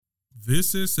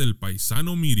This is El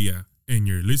Paisano Media, and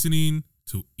you're listening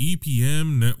to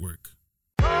EPM Network.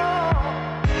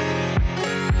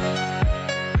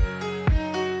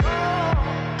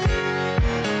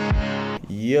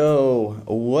 Yo,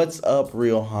 what's up,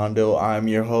 Real Hondo? I'm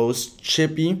your host,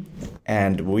 Chippy,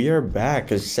 and we are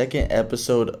back. A second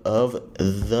episode of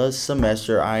the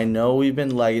semester. I know we've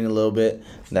been lagging a little bit.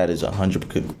 That is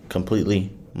 100%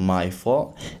 completely my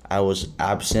fault. I was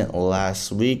absent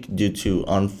last week due to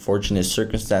unfortunate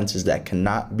circumstances that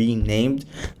cannot be named.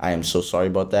 I am so sorry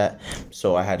about that.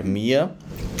 So I had Mia.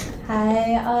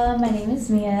 Hi, my name is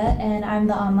Mia, and I'm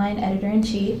the online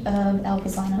editor-in-chief of El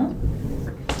Paisano.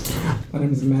 My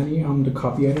name is Manny. I'm the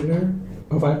copy editor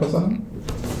of El Paisano.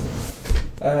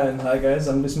 And hi guys,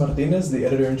 I'm Luis Martinez, the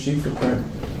editor-in-chief of Current.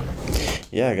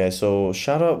 Yeah, guys, so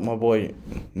shout out my boy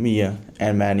Mia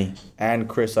and Manny and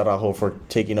Chris Araujo for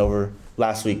taking over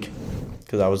last week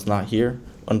because I was not here,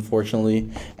 unfortunately.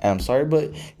 And I'm sorry,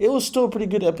 but it was still a pretty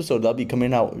good episode. That'll be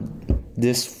coming out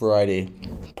this Friday,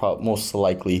 most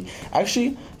likely.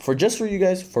 Actually, for you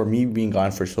guys, for me being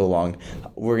gone for so long,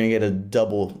 we're going to get a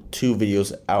double 2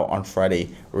 videos out on Friday.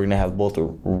 We're going to have both a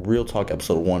Real Talk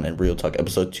episode 1 and Real Talk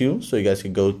episode 2. So you guys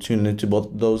can go tune into both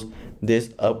of those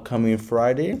this upcoming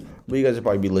Friday. But you guys will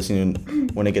probably be listening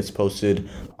when it gets posted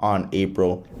on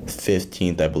April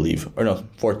 15th, I believe. Or no,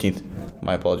 14th.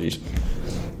 My apologies.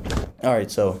 All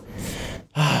right, so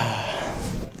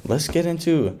let's get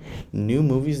into new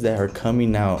movies that are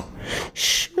coming out.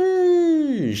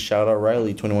 Shout out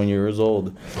Riley, 21 years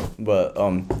old. But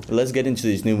let's get into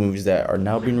these new movies that are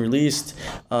now being released.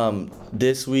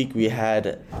 This week we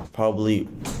had probably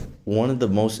one of the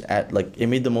most it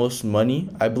made the most money,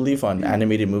 I believe, on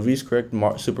animated movies, correct?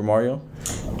 Super Mario.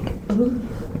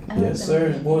 Yes,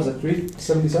 sir. What was it,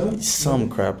 377? Some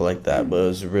crap like that, but it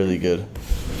was really good.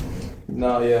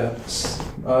 No, yeah.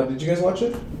 Did you guys watch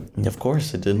it? Of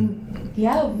course, I did.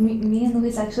 Yeah, me and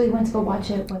Luis actually went to go watch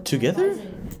it. Together?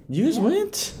 You guys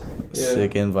went? Yeah.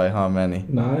 Sick invite, huh, Manny?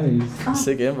 Nice.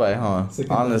 Sick invite, huh? Sick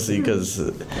invite. Honestly,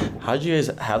 because how'd you guys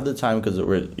have the time? Because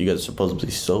you guys are supposed to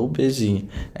be so busy,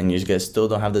 and you guys still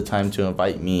don't have the time to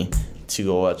invite me to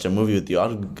go watch a movie with you. I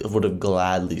would have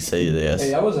gladly said yes.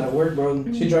 Hey, I was at work, bro.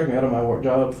 She dragged me out of my work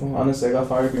job. Honestly, I got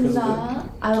fired because of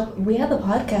it. We had the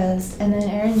podcast, and then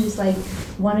Aaron just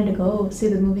wanted to go see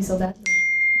the movie so badly.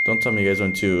 Don't tell me you guys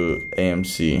went to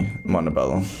AMC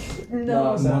Montebello.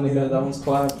 No, sadly, that one's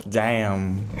clapped.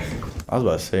 Damn. I was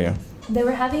about to say. They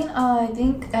were having, I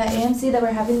think at AMC, they were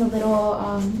having the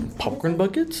little Popcorn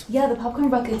buckets? Yeah, the popcorn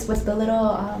buckets with the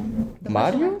little the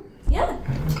Mario? Yeah.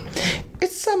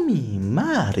 It's a me,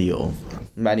 Mario.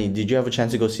 Manny, did you have a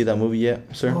chance to go see that movie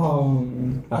yet, sir?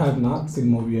 I have not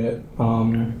seen the movie yet.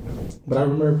 But I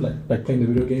remember like playing the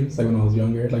video games when I was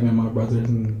younger. Like my brothers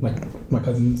and my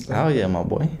cousins. Oh yeah, my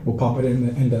boy. We'll pop it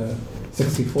in the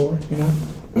 64, you know.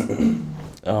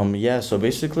 Yeah. So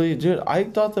basically, dude, I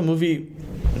thought the movie.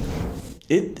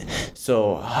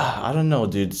 I don't know,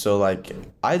 dude. So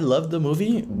I loved the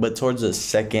movie, but towards the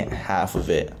second half of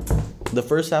it. The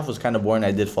first half was kind of boring.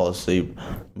 I did fall asleep,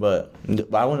 but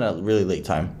I went at a really late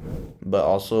time. But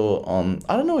also,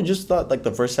 I don't know. I just thought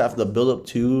the first half, the build up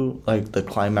to the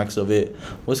climax of it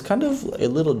was kind of a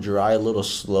little dry, a little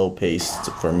slow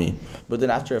paced for me. But then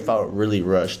after, it felt really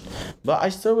rushed. But I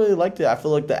still really liked it. I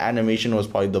feel like the animation was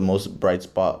probably the most bright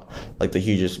spot, the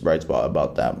hugest bright spot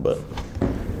about that. But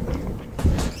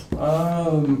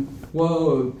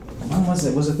Well, when was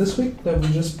it? Was it this week that we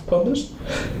just published?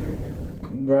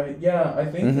 Right, yeah, I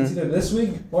think it's either this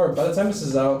week or by the time this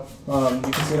is out, you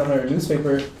can see it on our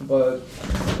newspaper, but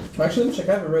actually, let me check,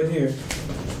 I have it right here.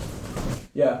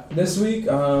 Yeah, this week,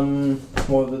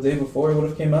 the day before it would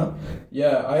have came out,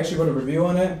 yeah, I actually wrote a review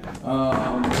on it.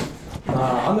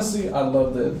 Honestly, I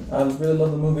loved it. I really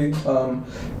love the movie.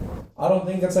 I don't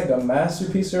think it's a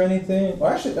masterpiece or anything.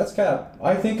 Well, actually, that's cap.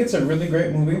 I think it's a really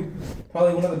great movie.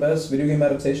 Probably one of the best video game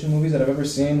adaptation movies that I've ever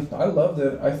seen. I loved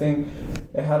it. I think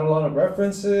it had a lot of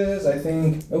references. I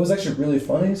think it was actually really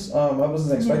funny. I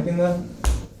wasn't expecting that.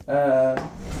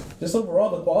 Just overall,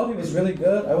 the quality was really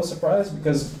good. I was surprised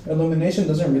because Illumination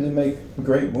doesn't really make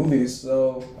great movies.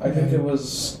 So I think it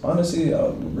was honestly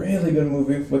a really good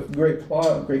movie with great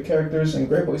plot, great characters, and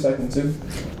great voice acting too.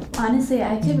 Honestly,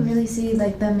 I could really see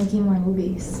them making more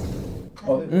movies.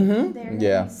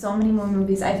 Yeah. So many more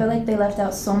movies. I feel like they left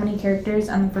out so many characters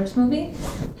on the first movie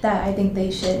that I think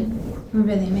they should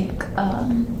really make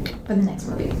for the next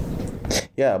movie.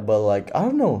 Yeah, but I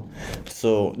don't know.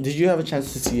 So, did you have a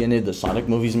chance to see any of the Sonic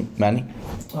movies, Manny?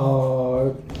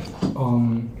 Not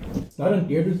in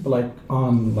theaters, but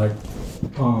on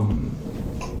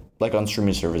like on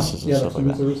streaming services and Yeah, like stuff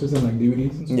like streaming that. services and like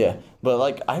DVDs and stuff. Yeah, but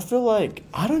like I feel like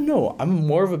I don't know. I'm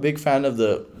more of a big fan of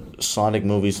the Sonic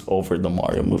movies over the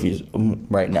Mario movies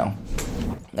right now.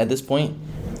 At this point,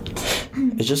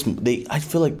 it's just I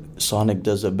feel like Sonic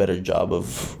does a better job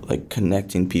of like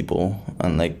connecting people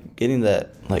and like getting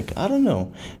that, like, I don't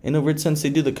know, in a weird sense they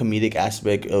do the comedic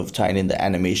aspect of tying in the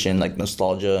animation, like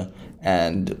nostalgia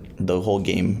and the whole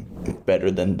game better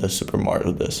than the Super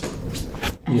Mario does.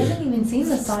 I haven't even seen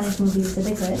the Sonic movies. Are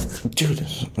they good? Dude,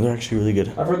 they're actually really good.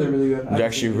 I've heard they're really good. They're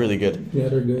actually really good. Yeah,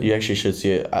 they're good. You actually should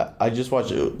see it. I just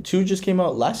watched it. 2 just came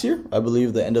out last year, I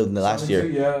believe, the end of the last Sonic year. 2,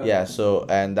 yeah. Yeah. So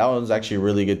and that one's actually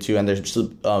really good too. And they're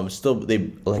still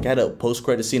they like had a post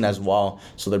credit scene as well.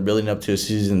 So they're building up to a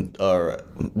season or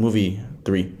movie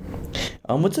 3.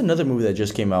 What's another movie that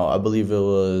just came out? I believe it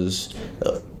was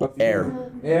Air.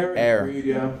 Air. Creed,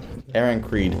 yeah. Air and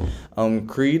Creed.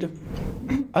 Creed.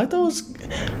 I thought it was.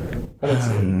 I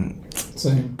didn't see it.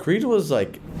 Same. Creed was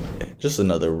like just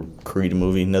another Creed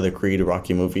movie, another Creed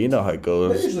Rocky movie. You know how it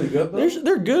goes. They're usually good, though.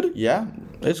 They're good, yeah.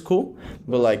 It's cool.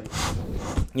 But like,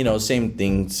 you know, same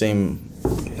thing, same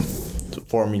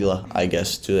formula, I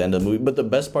guess, to the end of the movie. But the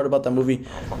best part about that movie,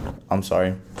 I'm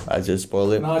sorry, I just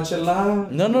spoiled it. Not your lie.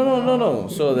 No.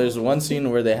 So there's one scene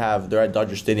where they're at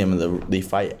Dodger Stadium and they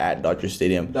fight at Dodger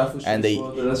Stadium, and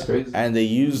That's crazy. and they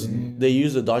use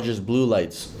the Dodgers blue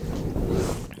lights.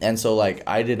 And so like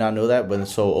I did not know that, but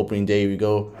so opening day we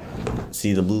go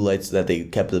see the blue lights that they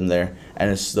kept them there, and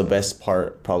it's the best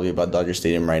part probably about Dodger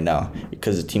Stadium right now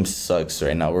because the team sucks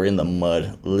right now. We're in the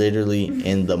mud, literally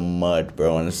in the mud,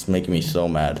 bro, and it's making me so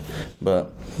mad.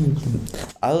 But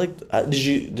I like.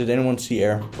 Did anyone see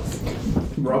Air?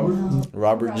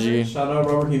 Robert G. Shout out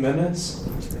Robert Jimenez.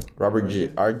 Robert G.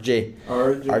 RJ.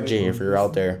 RJ, if you're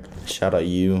out there, shout out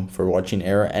you for watching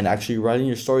Air and actually writing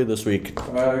your story this week.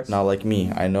 Facts. Not like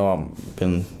me. I know I've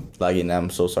been lagging.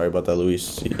 I'm so sorry about that,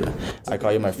 Luis. I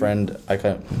call you my friend.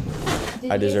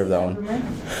 I deserve that one.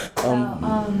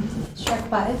 Shrek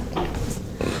 5.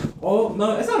 Oh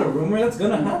no, it's not a rumor. That's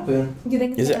gonna happen. Do you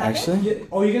think it's Is it gonna happen? actually? Yeah.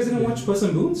 Oh, you guys didn't watch Puss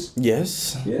in Boots?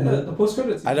 Yes. Yeah, the post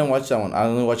credits. I didn't watch that one. I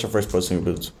only watched the first Puss in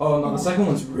Boots. Oh no, the second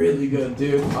one's really good,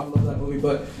 dude. I love that movie.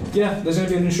 But yeah, there's gonna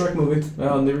be a new Shrek movie.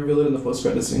 They revealed it in the post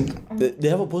credit scene. They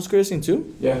have a post-credit scene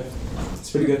too? Yeah,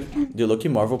 it's pretty good. Dude, low-key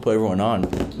Marvel put everyone on.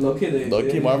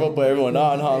 Low-key Marvel put everyone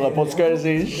on, huh? The post-credit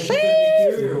scene.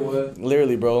 Or what?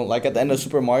 Literally, bro. Like at the end of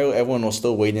Super Mario, everyone was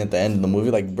still waiting at the end of the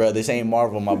movie. Like, bro, this ain't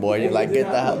Marvel, my boy. You're like,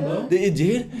 get the hell. It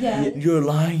did? Yeah. You're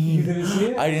lying. You didn't see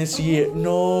it? I didn't see it.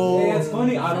 No. Yeah, it's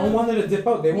funny. I don't want it to dip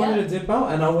out. They wanted to dip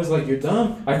out, and I was like, "You're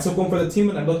dumb." I took one for the team,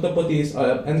 and I looked up what the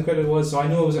end credit was, so I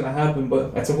knew it was gonna happen.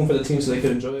 But I took one for the team so they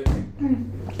could enjoy it.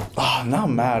 Oh, now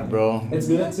I'm mad, bro. It's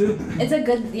good too. It's a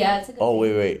good, it's a good. Oh,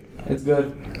 wait. It's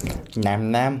good.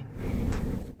 Nam Nam.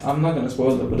 I'm not gonna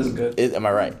spoil it, but it's good. Am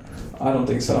I right? I don't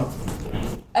think so.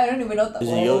 I don't even know what that Is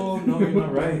was. it Oh no, you're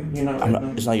not right. You're not right.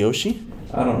 No. It's not Yoshi?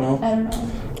 I don't know. I don't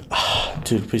know.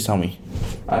 Dude, please tell me.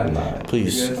 I'm not.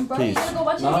 Please. You're good. Bro, Please. you gonna go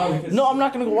watch it Nah, again? because No, I'm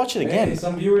not gonna go watch it Hey, again.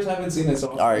 some viewers haven't seen it, so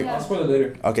Alright. I'll spoil it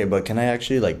later. Okay, but can I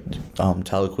actually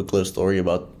tell a quick little story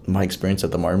about my experience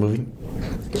at the Mario movie?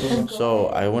 So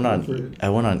I went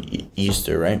on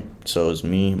Easter, right? So it was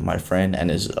me, my friend,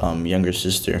 and his younger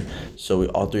sister. So we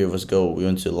all three of us go. We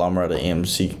went to La Mirada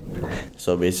AMC.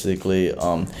 So basically,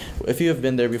 if you have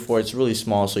been there before, it's really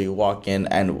small. So you walk in,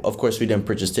 and of course we didn't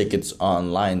purchase tickets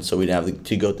online, so we didn't have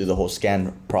to go through the whole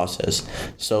scan process.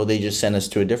 So they just sent us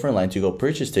to a different line to go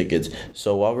purchase tickets.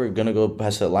 So while we are gonna go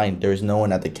past that line, there was no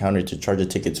one at the counter to charge the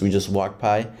tickets. We just walked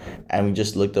by, and we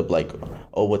just looked up like,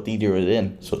 oh, what theater is it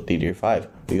in? So theater 5.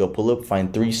 We go pull up,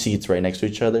 find 3 seats right next to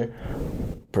each other.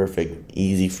 Perfect,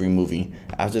 easy, free movie.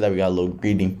 After that, we got a little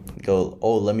greedy. Go,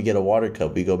 oh, let me get a water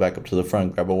cup. We go back up to the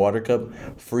front, grab a water cup.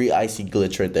 Free icy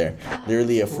glitch right there.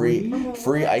 Literally a free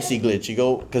icy glitch. You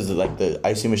go, because like the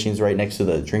icy machine's right next to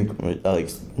the drink,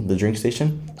 the drink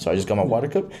station. So I just got my water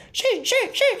cup. Shake.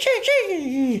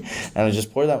 And I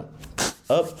just pour that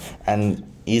up, and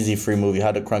easy, free movie.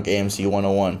 How to Crunk AMC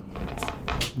 101.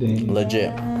 Dang.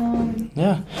 Legit.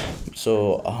 Yeah.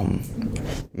 So,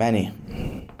 Manny.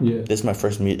 Yeah. This is my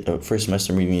first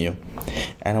semester meeting you,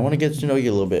 and I want to get to know you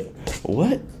a little bit.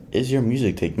 What is your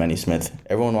music take, Manny Smith?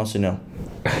 Everyone wants to know.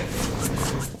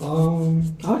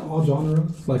 I like all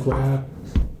genres, like rap,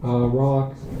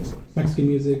 rock, Mexican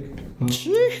music,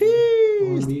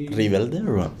 R&B. Rebelde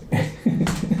or what?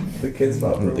 The kids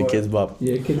bop. The Kids Bop.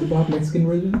 Yeah, Kids Bop, Mexican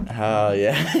version. Hell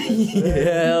yeah.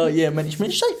 Hell yeah, Manny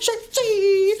Smith.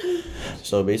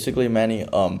 So basically, Manny,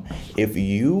 if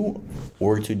you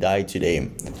were to die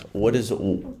today, what is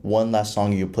one last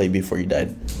song you played before you died?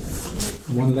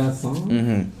 One last song.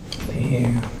 Mm-hmm.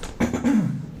 Damn.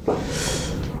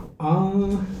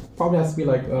 Probably has to be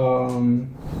like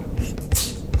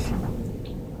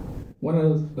one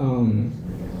of those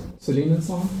Selena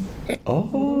songs.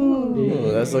 Oh,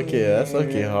 Yeah. that's okay. That's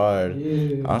okay hard.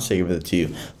 Yeah. I'll say give it to you,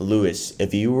 Lewis.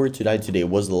 If you were to die today,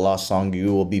 what's the last song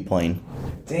you will be playing?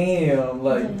 Damn,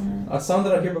 like a song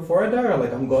that I hear before I die, or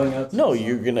like I'm going out. To No, the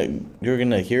song? you're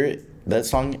gonna hear it, that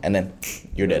song, and then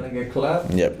you're And I dead. get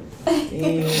clapped. Yep.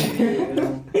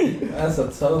 Damn. That's a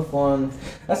tough one.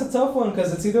 That's a tough one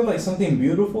because it's either like something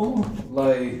beautiful,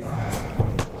 like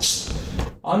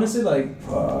honestly, like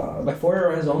For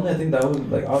Your Eyes Only. I think that would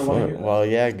like I would want to hear. That. Well,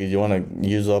 yeah, 'cause you want to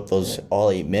use up those all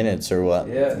 8 minutes or what?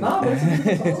 Yeah, nah, but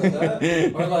songs like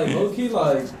that. Or like low key,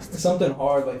 like something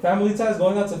hard, like Family Ties,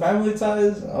 going out to Family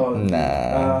Ties. Oh,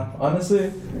 Nah.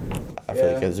 Honestly, I feel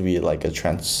yeah. like it'd be like a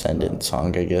transcendent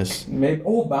song, I guess. maybe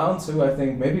Bound to. I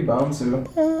think maybe Bound to.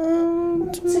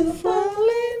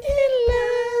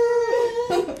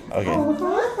 Okay.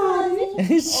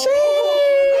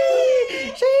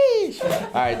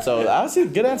 Alright, so I see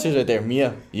good answers right there.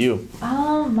 Mia, you.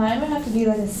 Mine would have to be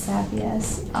like a sappy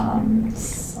ass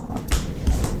song.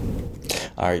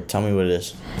 Alright, tell me what it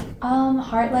is.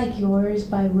 Heart Like Yours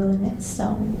by Willamette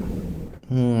Stone.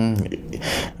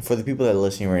 For the people that are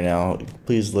listening right now,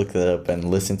 please look that up and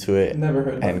listen to it. Never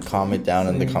heard. And comment down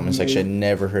in the comment section.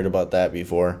 Never heard about that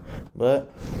before. But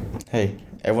hey,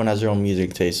 everyone has their own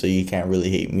music taste, so you can't really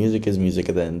hate. Music is music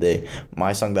at the end of the day.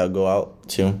 My song that I'll go out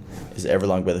to is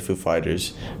Everlong by the Foo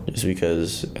Fighters, just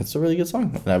because it's a really good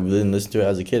song. And I've been listening to it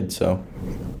as a kid, so,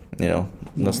 you know,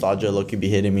 nostalgia low-key be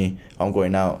hitting me. I'm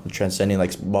going out, transcending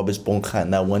like Bob Esponja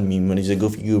and that one meme when he's a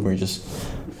goofy goober, just...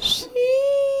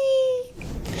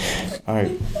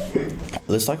 Alright,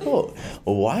 let's talk about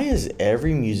why is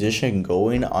every musician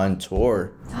going on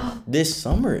tour this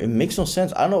summer? It makes no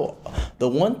sense. I don't know. The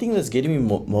one thing that's getting me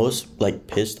most like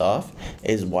pissed off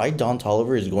is why Don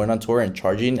Toliver is going on tour and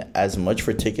charging as much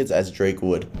for tickets as Drake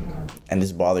would, and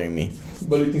it's bothering me.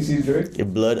 But you think he's Drake?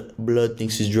 Blood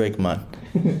thinks he's Drake, man.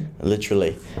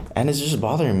 Literally, and it's just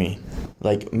bothering me.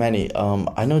 Like Manny,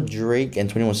 I know Drake and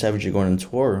 21 Savage are going on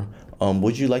tour.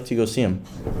 Would you like to go see him?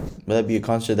 Would that be a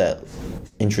concert that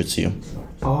interests you?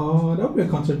 That would be a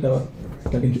concert that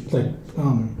interests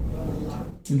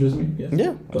me. Yeah.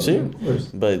 Yeah, see?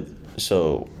 But,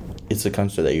 so, it's a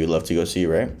concert that you'd love to go see,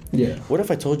 right? Yeah. What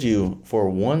if I told you for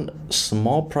one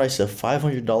small price of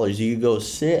 $500, you could go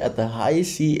sit at the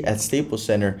highest seat at Staples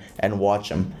Center and watch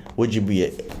him? Would you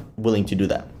be willing to do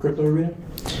that? Crypto Arena?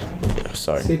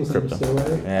 Sorry, Staples Center crypto. still,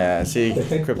 right? Yeah, see,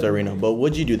 Crypto Arena. But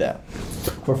would you do that?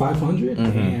 For 500?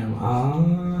 Damn.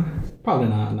 Probably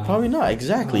not. No. Probably not,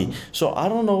 exactly. So I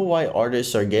don't know why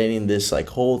artists are getting this like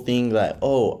whole thing that,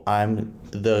 oh, I'm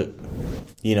the,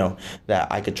 you know,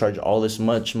 that I could charge all this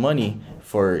much money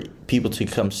for people to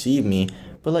come see me.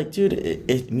 But like, dude,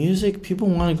 it music, people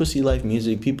want to go see live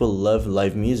music. People love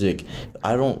live music.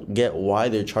 I don't get why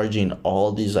they're charging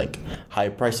all these like high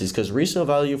prices, because resale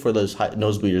value for those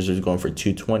nosebleeders is going for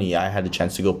 $220. I had a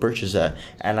chance to go purchase that,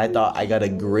 and I thought I got a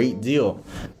great deal.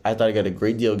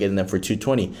 Getting them for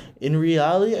 $220. In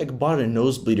reality, I bought a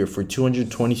nosebleeder for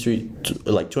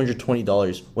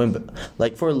 $220 when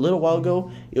like for a little while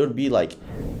ago it would be like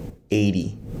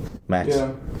 $80 max.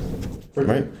 Yeah. For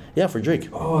Right? Drake? Yeah, for Drake.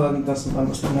 Oh, that's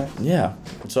nice. Yeah.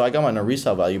 So I got mine on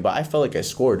resale value, but I felt like I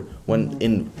scored when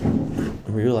in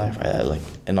real life I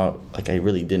I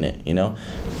really didn't, you know?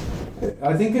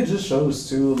 I think it just shows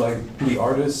too, like the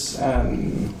artists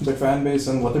and their fan base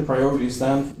and what their priorities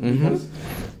stand. Because,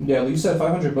 yeah, you said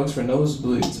 $500 for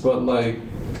nosebleeds, but like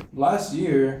last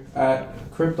year at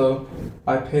Crypto,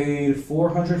 I paid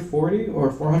 $440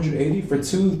 or $480 for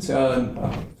two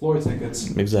floor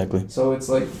tickets. Exactly. So it's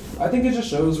like, I think it just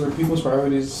shows where people's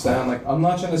priorities stand. Like, I'm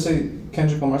not trying to say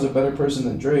Kendrick Lamar's a better person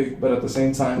than Drake, but at the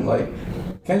same time, like,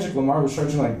 Kendrick Lamar was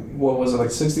charging like, what was it, like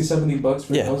 $60-$70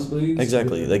 for nosebleeds?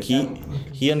 Exactly. Like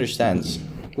he understands.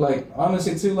 Like,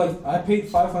 honestly too, like I paid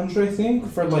 $500 I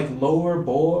think for like lower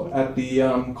bowl at the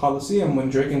Coliseum when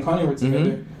Drake and Kanye were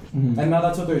together. And now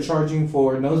that's what they're charging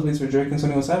for nosebleeds for Drake and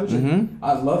 21 Savage.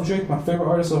 I love Drake, my favorite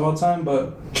artist of all time,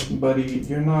 but buddy,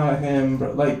 you're not him,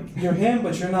 bro. Like, you're him,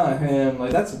 but you're not him.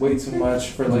 Like, that's way too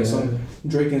much for like some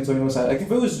Drake and 21 Savage. Like, if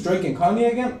it was Drake and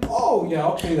Kanye again, oh yeah,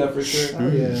 I'll pay that for sure.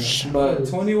 But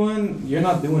 21, you're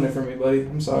not doing it for me, buddy.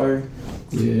 I'm sorry.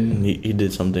 Yeah. He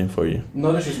did something for you.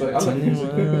 No disrespect. I like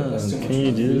music. That's too much. Can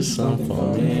you do something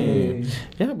for me?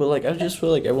 Yeah, but like I just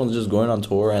feel like everyone's just going on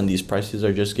tour and these prices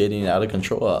are just getting out of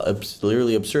control. It's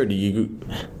literally absurd. You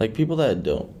like people that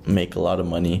don't make a lot of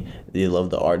money, they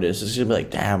love the artist. It's just be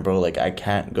like, damn, bro, like I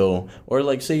can't go. Or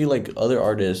like say you like other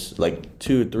artists, like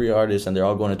 2-3 artists, and they're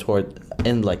all going to tour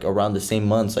in like around the same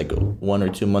months, like 1 or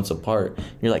 2 months apart.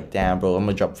 You're like, damn, bro, I'm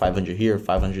gonna drop 500 here,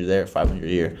 500 there, 500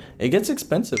 here. It gets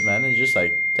expensive, man. It's just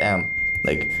like, damn,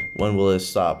 like when will it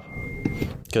stop?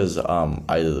 Because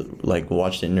I like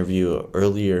watched an interview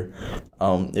earlier.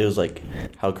 It was like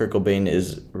how Kurt Cobain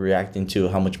is reacting to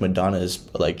how much Madonna is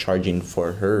like charging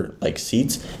for her like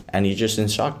seats, and he's just in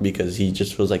shock because he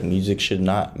just feels like music should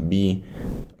not be,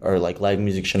 or like live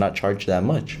music should not charge that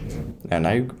much, and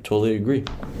I totally agree.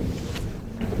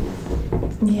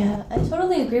 Yeah, I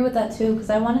totally agree with that too. Because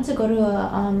I wanted to go to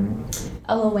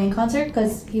a Lil Wayne concert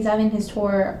because he's having his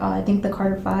tour. I think the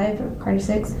Carter 5 or Carter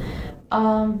 6.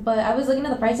 But I was looking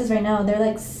at the prices right now. They're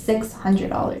like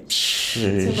 $600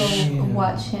 to go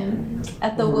watch him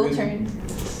at the Wiltern.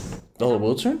 Oh, the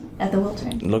Wiltern? At the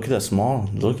Wiltern. Look at that small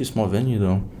venue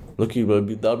though.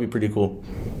 That'd be pretty cool,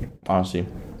 honestly.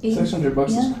 $600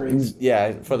 is crazy.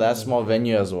 Yeah, for that small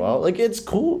venue as well. Like, it's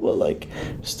cool, but like,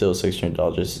 still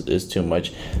 $600 is too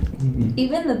much.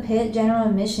 Even the pit general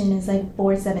admission is like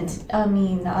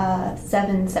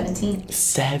 $717.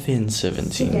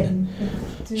 $717.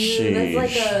 Dude, that's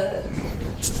like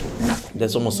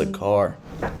That's almost a car.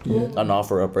 Yeah. An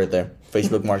offer up right there.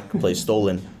 Facebook Marketplace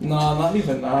stolen. Nah, not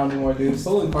even now anymore, dude.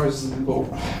 Stolen cars,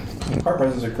 car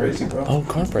prices are crazy, bro. Oh,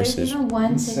 car prices. There's even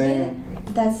one ticket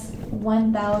that's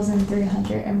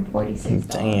 $1,346.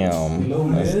 Damn. Low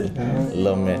mid.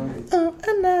 Low mid.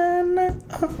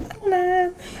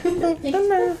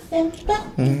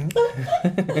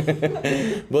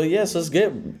 But yes, let's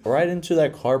get right into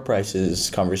that car prices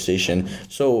conversation.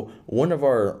 So one of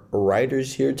our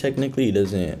writers here, technically, he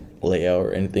doesn't lay out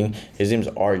or anything. His name's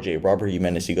RJ, Robert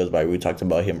Jimenez. He goes by. We talked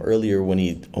about him earlier when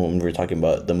we were talking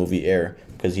about the movie Air,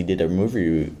 because he did a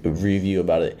movie review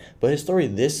about it. But his story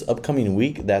this upcoming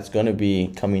week, that's going to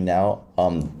be coming out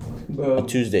on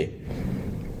Tuesday.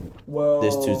 Well,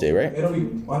 this Tuesday, right? It'll be,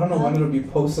 I don't know when it'll be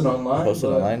posted online. This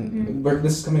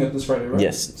is coming up this Friday, right?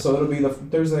 Yes. So it'll be the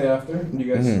Thursday after.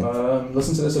 You guys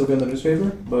listen to this, it'll be in the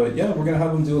newspaper. But yeah, we're going to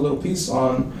have them do a little piece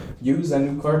on used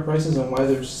and new car prices and why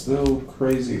they're still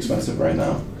crazy expensive right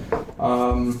now.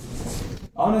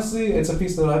 Honestly, it's a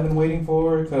piece that I've been waiting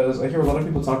for because I hear a lot of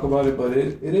people talk about it, but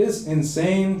it is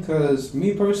insane because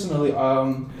me personally,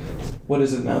 what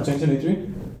is it now,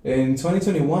 2023? In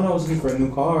 2021, I was looking for a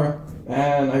new car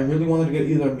and I really wanted to get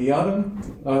either a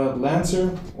Miata,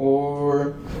 Lancer,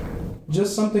 or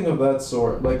just something of that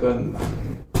sort, like a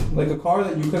car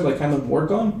that you could like kind of work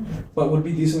on, but would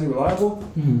be decently reliable.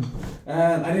 Mm-hmm.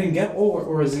 And I didn't get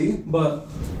or a Z, but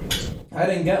I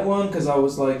didn't get one because I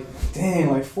was like, dang,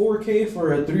 like 4K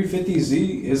for a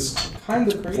 350Z is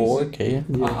kind of crazy. 4K?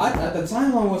 Yeah. At the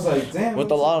time, I was like, damn.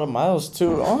 With a lot of miles,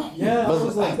 too. Yeah, I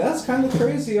was like, that's kind of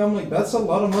crazy. I'm like, that's a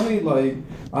lot of money. Like,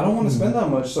 I don't want to spend that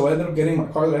much. So I ended up getting my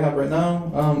car that I have right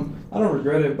now. I don't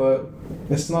regret it, but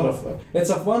it's not it's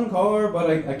a fun car, but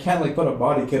I can't, like, put a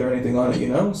body kit or anything on it, you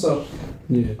know? So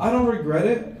yeah. I don't regret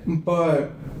it,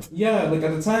 but yeah, like,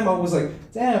 at the time, I was like,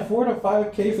 damn, 4 to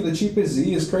 5K for the cheapest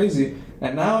Z is crazy.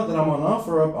 And now that I'm on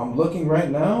OfferUp, I'm looking right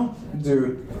now,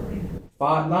 dude,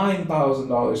 $9,000,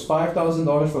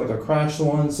 $5,000 for like a crashed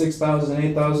one,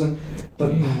 $6,000, $8,000.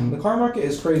 The car market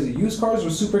is crazy. Used cars are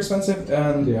super expensive,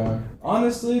 and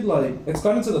honestly, like, it's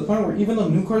gotten to the point where even though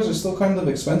new cars are still kind of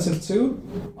expensive too,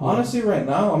 honestly, right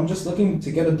now, I'm just looking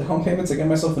to get a down payment to get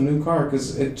myself a new car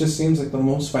because it just seems like the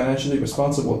most financially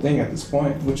responsible thing at this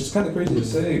point, which is kind of crazy to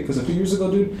say because a few years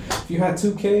ago, dude, if you had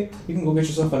 2K, you can go get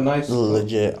yourself a nice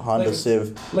legit Honda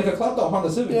Civ. Like a clapped out Honda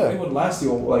Civic, it would last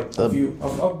you like a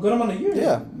good amount of years.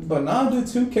 Yeah. But now, dude,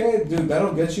 2K, dude,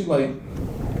 that'll get you like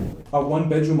a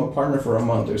 1-bedroom apartment for a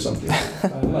month or something.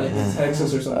 Like in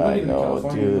Texas or something. I know,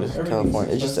 dude.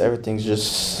 California. It's just, everything's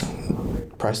just,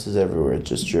 prices everywhere, it's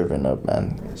just driven up,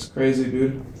 man. It's crazy,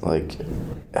 dude. Like,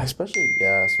 especially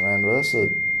gas, man. But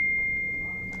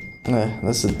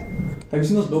that's a. Have you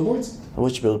seen those billboards?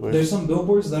 Which billboards? There's some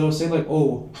billboards that'll say like,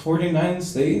 49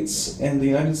 states and the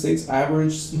United States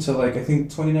averaged to like, I think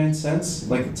 29 cents,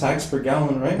 like tax per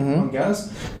gallon, right? On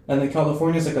gas. And then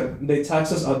California's like they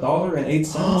tax us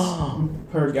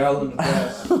 $1.08 per gallon of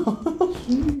gas.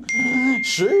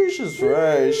 Sheesh is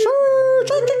right.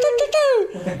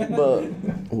 But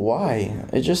why?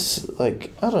 It just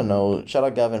like, I don't know. Shout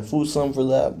out Gavin Foosum for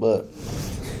that, but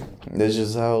that's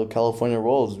just how California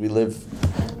rolls. We live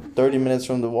 30 minutes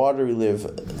from the water. We live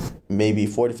maybe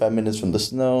 45 minutes from the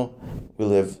snow. We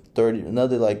live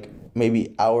another like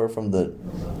maybe hour from the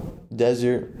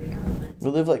desert. We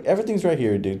live like, everything's right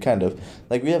here, dude, kind of.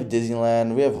 Like, we have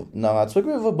Disneyland, we have Knott's, like,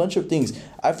 we have a bunch of things.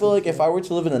 I feel like if I were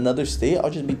to live in another state,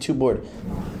 I'll just be too bored.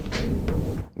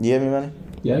 You hear me, man?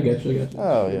 Yeah, I get you.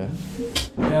 Oh yeah.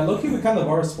 Yeah, low-key, we kind of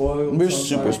are spoiled. We're sometimes.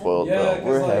 super spoiled, Yeah, bro.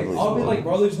 We're because, like, heavily I'll be spoiled. like,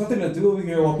 bro, there's nothing to do over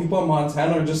here while people in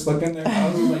Montana are just stuck in their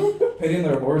houses, like, pitting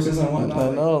their horses and whatnot. I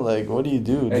know, like, what do you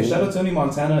do, Hey, dude? shout out to any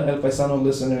Montana El Paisano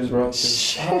listeners, bro.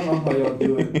 'Cause I don't know how y'all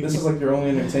do it. This is like your only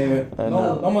entertainment. I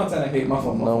know. No Montana hate, my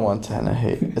fault. No Montana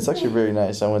hate. It's actually very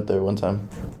nice. I went there one time.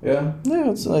 Yeah? Yeah,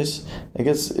 it's nice. I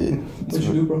guess. What'd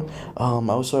you do, bro?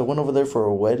 I went over there for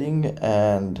a wedding,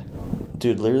 and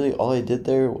dude, literally all I did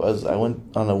there was I went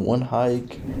on a one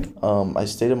hike. I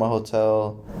stayed in my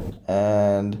hotel,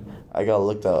 and I got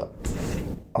looked at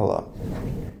a lot.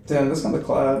 Damn, that's kind of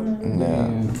clap.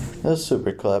 Yeah, it was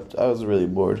super clapped. I was really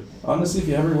bored. Honestly, if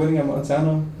you're ever wedding at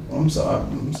Montana, I'm sorry.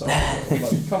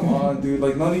 Like, come on, dude.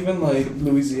 Like, not even like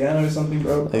Louisiana or something,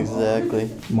 bro. Come Exactly.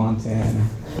 Montana.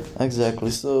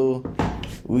 Exactly. So,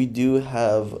 we do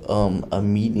have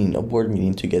a board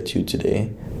meeting to get to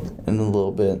today in a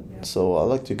little bit. So, I'd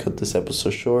like to cut this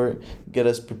episode short, get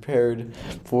us prepared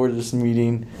for this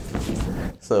meeting.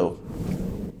 So,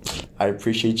 I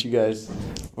appreciate you guys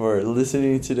for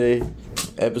listening today.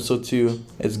 Episode 2.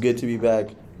 It's good to be back.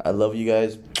 I love you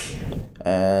guys.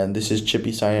 And this is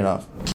Chippy signing off.